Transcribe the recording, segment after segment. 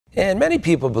And many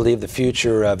people believe the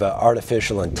future of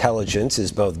artificial intelligence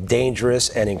is both dangerous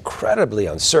and incredibly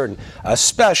uncertain,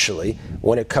 especially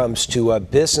when it comes to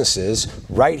businesses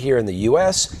right here in the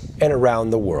U.S. and around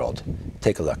the world.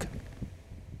 Take a look.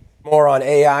 More on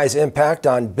AI's impact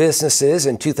on businesses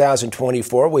in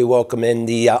 2024. We welcome in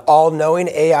the all-knowing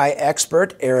AI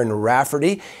expert, Aaron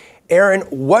Rafferty. Aaron,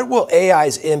 what will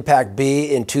AI's impact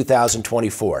be in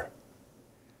 2024?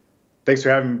 Thanks for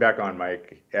having me back on,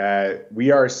 Mike.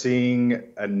 We are seeing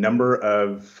a number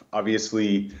of,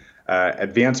 obviously,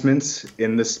 advancements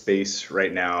in the space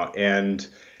right now. And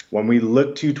when we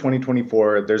look to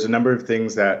 2024, there's a number of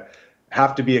things that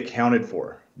have to be accounted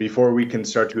for before we can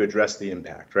start to address the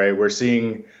impact, right? We're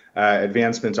seeing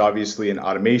advancements, obviously, in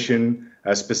automation,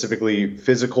 specifically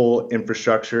physical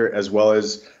infrastructure, as well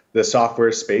as the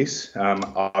software space.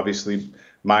 Obviously,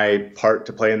 my part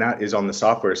to play in that is on the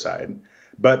software side.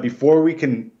 But before we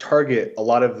can target a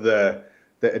lot of the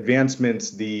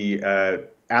advancements, the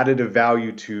additive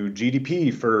value to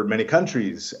GDP for many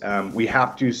countries, we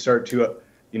have to start to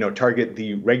target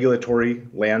the regulatory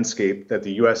landscape that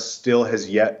the U.S. still has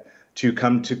yet to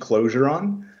come to closure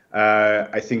on.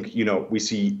 I think we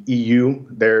see EU,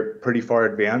 they're pretty far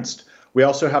advanced. We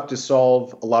also have to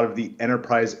solve a lot of the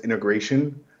enterprise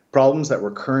integration problems that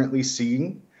we're currently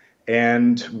seeing.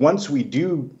 And once we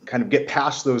do kind of get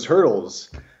past those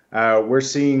hurdles, we're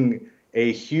seeing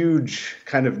a huge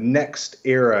kind of next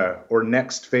era or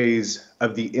next phase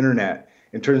of the internet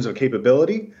in terms of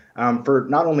capability for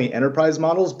not only enterprise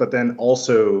models, but then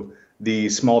also the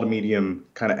small to medium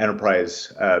kind of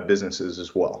enterprise businesses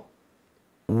as well.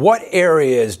 What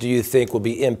areas do you think will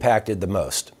be impacted the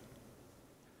most?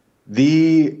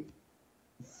 The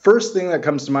first thing that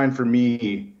comes to mind for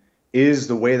me is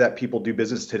the way that people do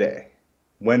business today.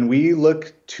 When we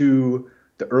look to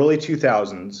the early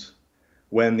 2000s,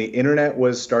 when the internet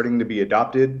was starting to be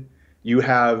adopted, you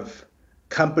have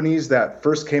companies that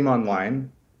first came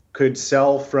online could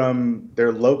sell from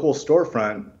their local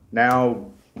storefront now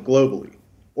globally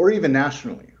or even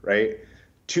nationally, right?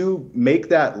 To make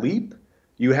that leap,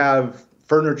 you have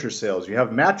furniture sales, you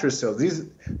have mattress sales. These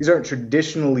aren't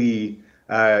traditionally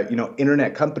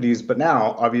internet companies, but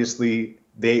now obviously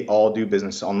they all do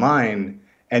business online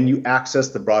and you access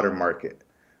the broader market.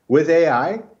 With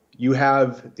AI, you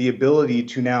have the ability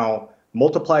to now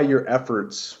multiply your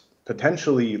efforts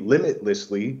potentially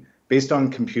limitlessly based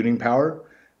on computing power,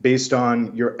 based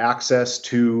on your access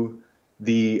to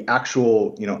the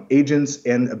actual agents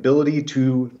and ability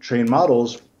to train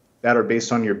models that are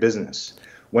based on your business.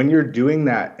 When you're doing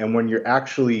that and when you're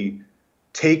actually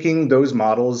taking those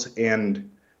models and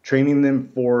training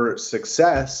them for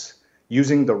success,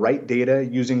 using the right data,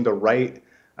 using the right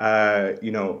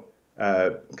kind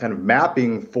of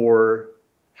mapping for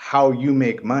how you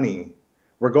make money,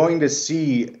 we're going to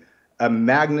see a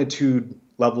magnitude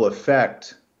level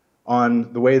effect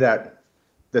on the way that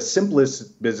the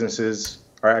simplest businesses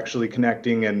are actually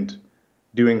connecting and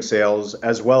doing sales,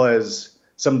 as well as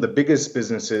some of the biggest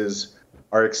businesses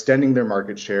are extending their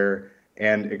market share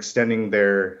and extending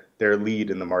their lead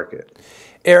in the market.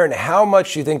 Aaron, how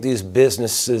much do you think these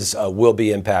businesses will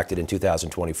be impacted in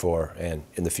 2024 and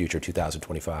in the future,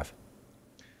 2025?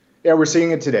 Yeah, we're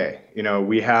seeing it today.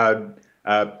 We had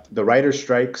the writer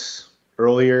strikes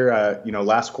earlier,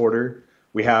 last quarter.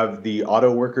 We have the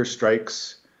auto worker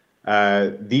strikes.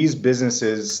 These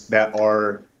businesses that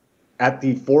are at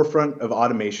the forefront of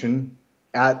automation,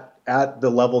 at the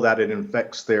level that it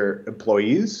affects their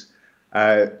employees,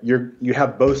 you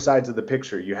have both sides of the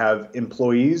picture. You have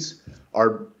employees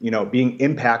are being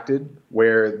impacted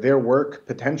where their work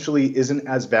potentially isn't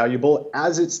as valuable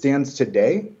as it stands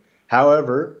today.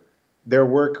 However, their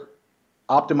work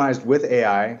optimized with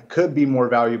AI could be more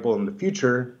valuable in the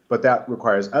future, but that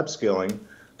requires upskilling.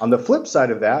 On the flip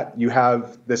side of that, you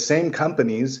have the same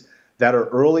companies that are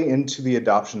early into the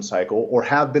adoption cycle or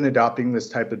have been adopting this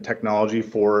type of technology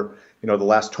for the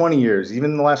last 20 years,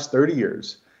 even the last 30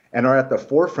 years, and are at the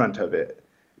forefront of it.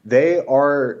 They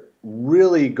are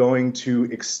really going to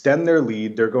extend their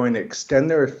lead, they're going to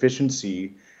extend their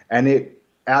efficiency, and it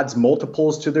adds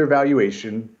multiples to their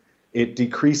valuation. It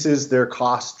decreases their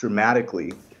costs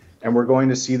dramatically, and we're going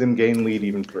to see them gain lead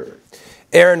even further.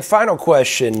 Aaron, final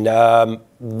question.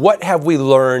 What have we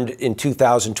learned in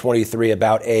 2023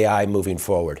 about AI moving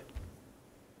forward?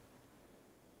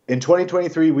 In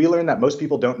 2023, we learned that most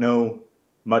people don't know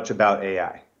much about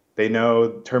AI. They know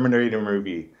Terminator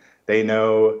movie. They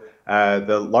know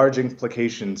the large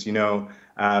implications,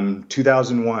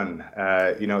 2001.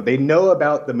 They know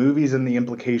about the movies and the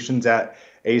implications at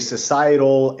a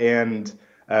societal and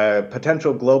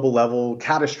potential global level,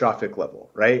 catastrophic level,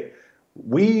 right?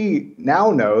 we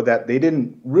now know that they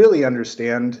didn't really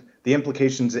understand the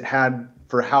implications it had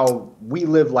for how we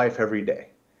live life every day.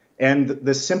 And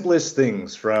the simplest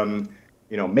things from,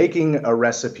 making a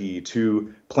recipe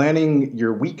to planning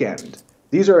your weekend,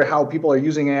 these are how people are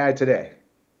using AI today.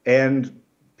 And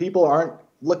people aren't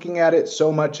looking at it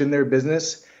so much in their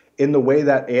business in the way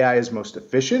that AI is most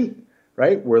efficient,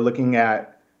 right? We're looking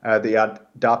at the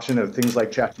adoption of things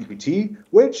like ChatGPT,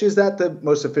 which is that the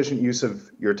most efficient use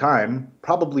of your time?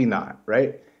 Probably not,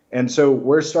 right? And so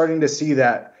we're starting to see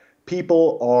that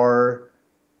people are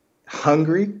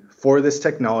hungry for this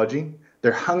technology.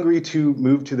 They're hungry to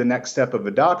move to the next step of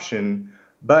adoption,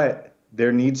 but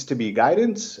there needs to be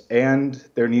guidance and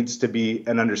there needs to be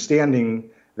an understanding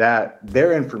that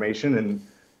their information, and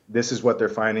this is what they're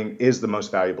finding, is the most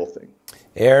valuable thing.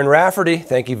 Aaron Rafferty,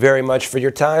 thank you very much for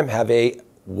your time. Have a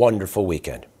wonderful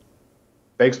weekend.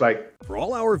 Thanks, Mike. For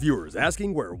all our viewers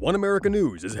asking where One America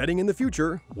News is heading in the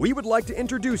future, we would like to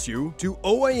introduce you to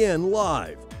OAN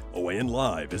Live. OAN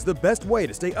Live is the best way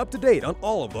to stay up to date on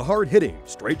all of the hard-hitting,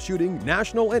 straight-shooting,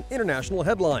 national and international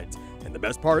headlines. And the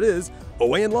best part is,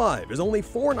 OAN Live is only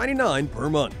 $4.99 per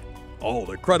month. All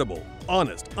the credible,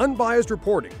 honest, unbiased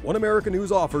reporting One America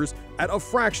News offers at a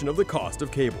fraction of the cost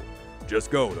of cable.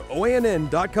 Just go to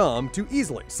OANN.com to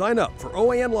easily sign up for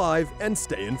OAN Live and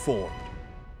stay informed.